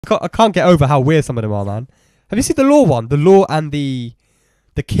I can't get over how weird some of them are, man. Have you seen the Law one? The Law and the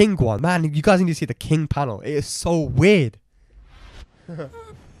King one. Man, you guys need to see the King panel. It is so weird. Here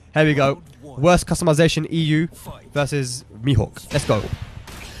we go. Worst customization EU versus MIHAWK. Let's go.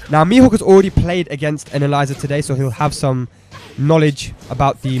 Now, MIHAWK has already played against an Eliza today, so he'll have some knowledge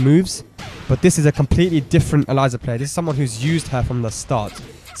about the moves. But this is a completely different Eliza player. This is someone who's used her from the start.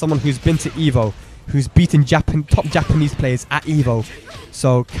 Someone who's been to EVO, who's beaten top Japanese players at EVO.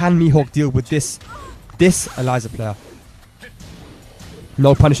 So can MIHAWK deal with this Eliza player?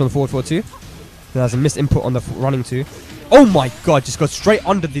 No punish on the forward 4-2. There's a missed input on the running 2. Oh my god, just got straight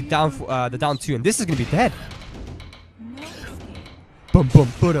under the down 2, and this is going to be dead. Boom,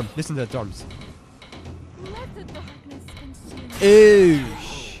 boom, boom. Listen to the drums.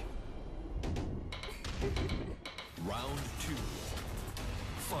 Oosh. Round 2.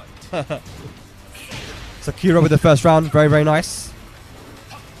 Fight. So Kira with the first round, very, very nice.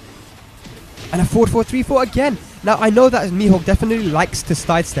 And a forward 4-3-4 again. Now I know that MIHAWK definitely likes to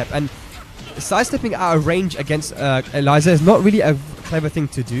sidestep, and sidestepping out of range against Eliza is not really a clever thing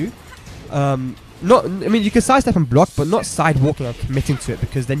to do. I mean, you can sidestep and block, but not sidewalking and committing to it,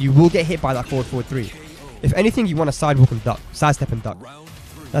 because then you will get hit by that forward 4-3. If anything, you want to sidewalk and duck, sidestep and duck.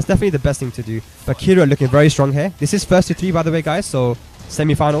 That's definitely the best thing to do. But Kira looking very strong here. This is first to 3, by the way, guys, so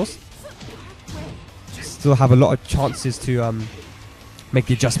semi-finals. Still have a lot of chances to make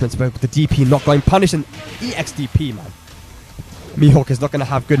the adjustments, but with the DP not going punish and EXDP, man. MIHAWK is not going to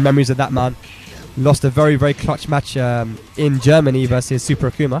have good memories of that, man. Lost a very, very clutch match in Germany versus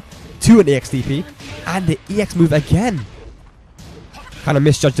Super Akuma to an EXDP, and the EX move again. Kind of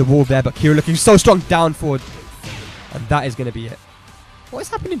misjudged the wall there, but Kira looking so strong down forward, and that is going to be it. What is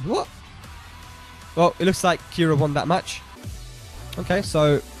happening? What? Well, it looks like Kira won that match. Okay,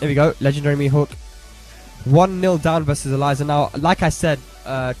 so here we go. Legendary MIHAWK 1-0 down versus Eliza. Now, like I said,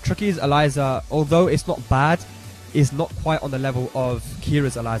 Tricky's Eliza, although it's not bad, is not quite on the level of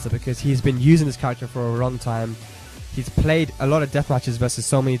Kira's Eliza, because he's been using this character for a long time. He's played a lot of death matches versus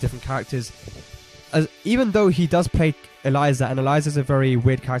so many different characters. Even though he does play Eliza, and Eliza is a very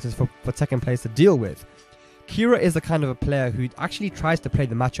weird character for Tekken players to deal with, Kira is the kind of a player who actually tries to play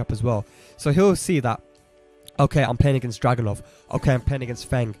the matchup as well. So he'll see that, okay, I'm playing against Dragnov. Okay, I'm playing against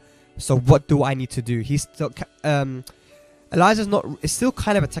Feng. So what do I need to do? He's still Eliza's is still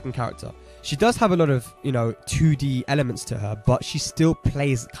kind of a Tekken character. She does have a lot of, 2D elements to her, but she still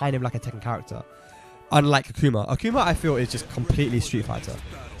plays kind of like a Tekken character. Unlike Akuma. Akuma, I feel, is just completely Street Fighter.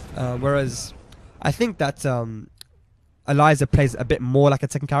 Whereas I think that Eliza plays a bit more like a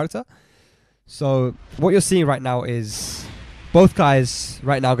Tekken character. So what you're seeing right now is both guys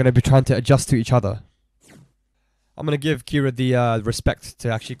right now are going to be trying to adjust to each other. I'm going to give Kira the respect to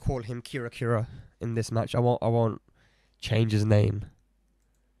actually call him KIRAKIRA in this match. I won't change his name.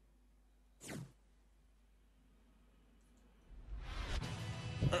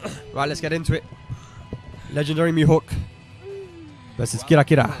 Right, let's get into it. Legendary MIHAWK versus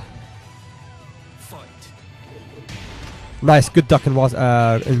KIRAKIRA. Nice, good duck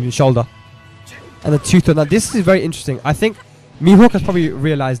in shoulder. And the tooth. Now this is very interesting. I think MIHAWK has probably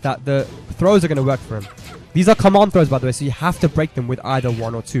realized that the throws are going to work for him. These are command throws, by the way, so you have to break them with either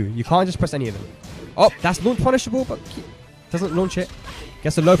 1 or 2. You can't just press any of them. Oh, that's launch punishable, but doesn't launch it.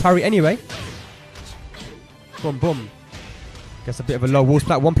 Gets a low parry anyway. Boom, boom. Gets a bit of a low wall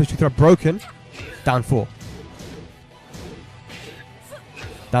splat. 1+2 throw broken. Down 4.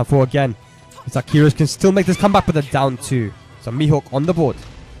 Down 4 again. It's like Kira can still make this comeback with a down 2. So MIHAWK on the board.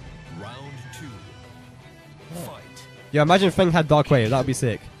 Round 2. Fight. Yeah, imagine Feng had Dark Wave. That would be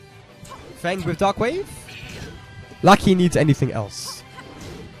sick. Feng with Dark Wave? Like he needs anything else.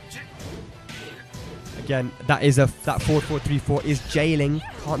 Again, that 4-4-3-4 is jailing.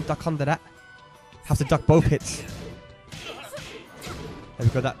 Can't duck under that. Have to duck both hits. There we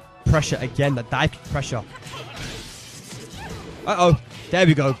go, that pressure again, that dive kick pressure. Uh-oh, there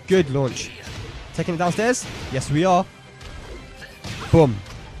we go, good launch. Taking it downstairs? Yes, we are. Boom.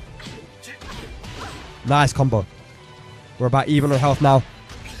 Nice combo. We're about even on health now.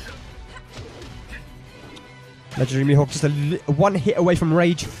 Legendary MIHAWK just a 1 hit away from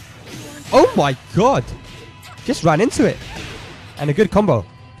rage. Oh my god! Just ran into it. And a good combo.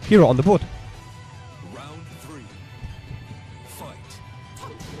 Hero on the board. Round 3. Fight.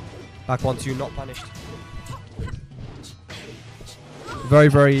 Back 1-2, not punished. Very,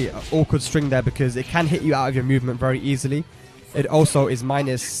 very awkward string there, because it can hit you out of your movement very easily. It also is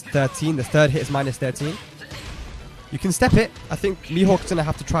 -13. The third hit is -13. You can step it. I think MIHAWK's going to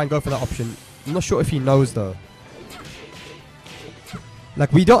have to try and go for that option. I'm not sure if he knows though.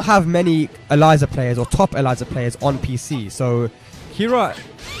 Like, we don't have many Eliza players or top Eliza players on PC, so Kira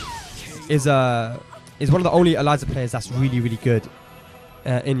is one of the only Eliza players that's really good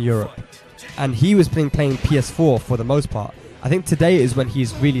in Europe, and he was playing PS4 for the most part. I think today is when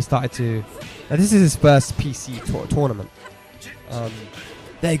he's really started to. This is his first PC tournament.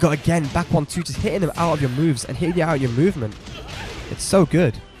 There you go again, back 1-2, just hitting him out of your moves and hitting you out of your movement. It's so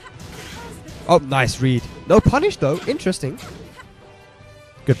good. Oh, nice read. No punish though. Interesting.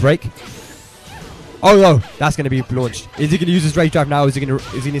 Good break. Oh no, that's going to be launched. Is he going to use his rage drive now? Is he going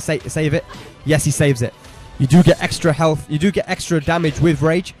to save it? Yes, he saves it. You do get extra health. You do get extra damage with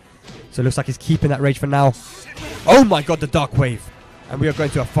rage. So it looks like he's keeping that rage for now. Oh my god, the dark wave. And we are going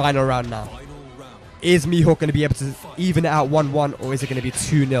to a final round now. Is MIHAWK going to be able to even it out 1-1, or is it going to be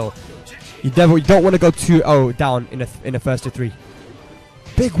 2-0? You don't want to go 2-0 down in the first to 3.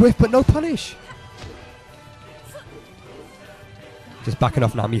 Big whiff, but no punish. Just backing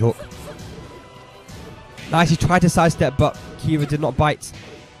off now, MIHAWK. Nice, he tried to sidestep, but Kira did not bite.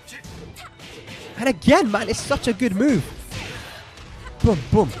 And again, man, it's such a good move. Boom,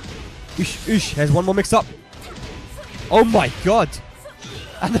 boom. Oosh, oosh. There's one more mix up. Oh my god.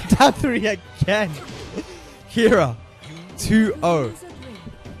 And the down 3 again. Kira, 2-0.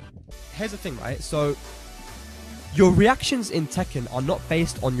 Here's the thing, right? So, your reactions in Tekken are not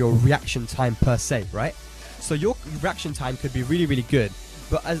based on your reaction time per se, right? So your reaction time could be really good,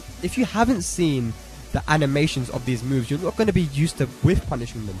 but if you haven't seen the animations of these moves, you're not going to be used to whiff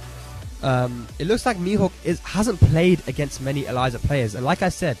punishing them. It looks like MIHAWK hasn't played against many Eliza players, and like I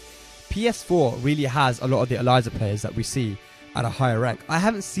said, PS4 really has a lot of the Eliza players that we see at a higher rank. I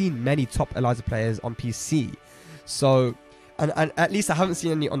haven't seen many top Eliza players on PC, so and at least I haven't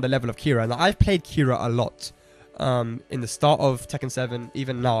seen any on the level of Kira. Now I've played Kira a lot in the start of Tekken 7,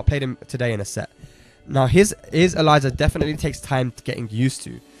 even now I played him today in a set. Now his Eliza definitely takes time to getting used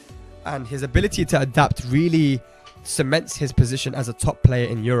to, and his ability to adapt really cements his position as a top player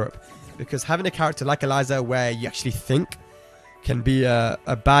in Europe, because having a character like Eliza where you actually think can be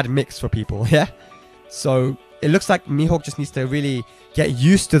a bad mix for people. Yeah, so it looks like MIHAWK just needs to really get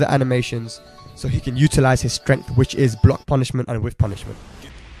used to the animations so he can utilize his strength, which is block punishment and whiff punishment.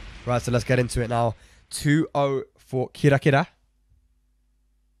 Right, so let's get into it now. 2-0 for KIRAKIRA.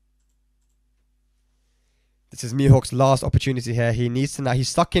 This is MIHAWK's last opportunity here. He needs to now. He's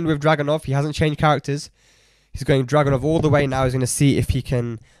stuck in with Dragnov. He hasn't changed characters. He's going Dragnov all the way now. He's going to see if he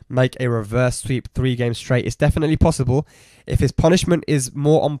can make a reverse sweep 3 games straight. It's definitely possible if his punishment is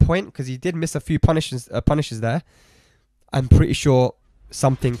more on point, because he did miss a few punishes there. I'm pretty sure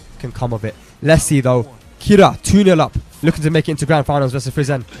something can come of it. Let's see though. Kira 2-0 up, looking to make it into grand finals versus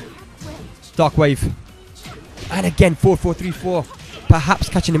Frizen. Dark wave, and again 4-4-3-4, perhaps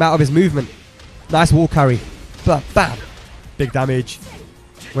catching him out of his movement. Nice wall carry, but bam, big damage.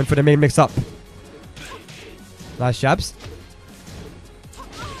 Went for the main mix up. Nice jabs.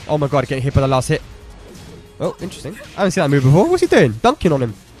 Oh my god, getting hit by the last hit. Oh, interesting. I haven't seen that move before. What's he doing? Dunking on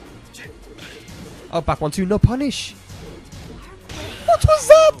him. Oh, back 1-2, no punish. What was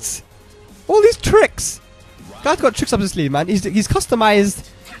that? All these tricks. Guy's got tricks up his sleeve, man. He's customized.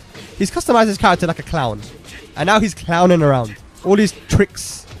 He's customized his character like a clown, and now he's clowning around. All these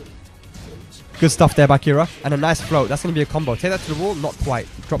tricks. Good stuff there by Kira, and a nice float. That's gonna be a combo. Take that to the wall. Not quite.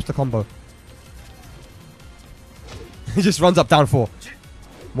 Drops the combo. He just runs up down 4.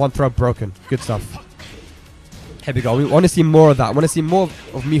 One throw broken. Good stuff. Here we go. We want to see more of that. I want to see more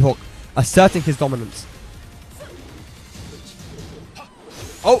of MIHAWK asserting his dominance.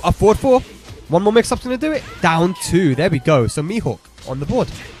 Oh, a forward 4. One more mix-up's going to do it. Down 2. There we go. So MIHAWK on the board.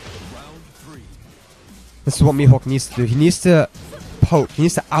 This is what MIHAWK needs to do. He needs to poke. He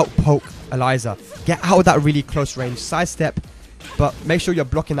needs to out-poke Eliza. Get out of that really close range. Sidestep. But make sure you're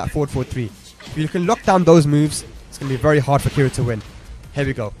blocking that forward 4-3. If you can lock down those moves, it's going to be very hard for Kira to win. Here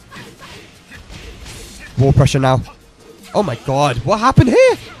we go. Wall pressure now. Oh my god. What happened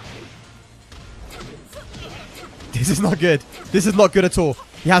here? This is not good. This is not good at all.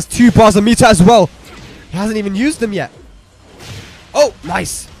 He has 2 bars of meter as well. He hasn't even used them yet. Oh,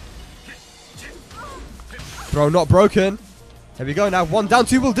 nice. Throw not broken. Here we go now. 1 down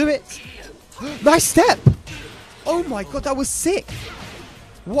 2 will do it. Nice step. Oh my god, that was sick.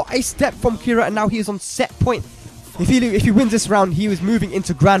 What a step from Kira, and now he is on set point. If he wins this round, he was moving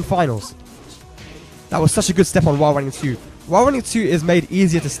into grand finals. That was such a good step on While Running 2. While Running 2 is made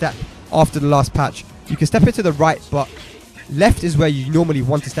easier to step after the last patch. You can step it to the right, but left is where you normally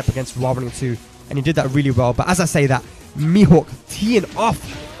want to step against While Running 2. And he did that really well. But as I say that, MIHAWK teeing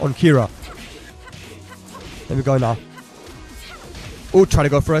off on Kira. There we go now. Oh, try to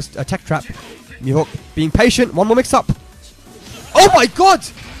go for a tech trap. MIHAWK being patient. One more mix up. Oh my god!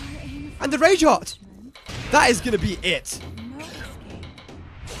 And the Rage Art. That is going to be it.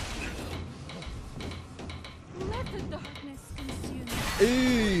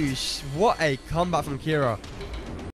 Oosh, what a comeback from Kira.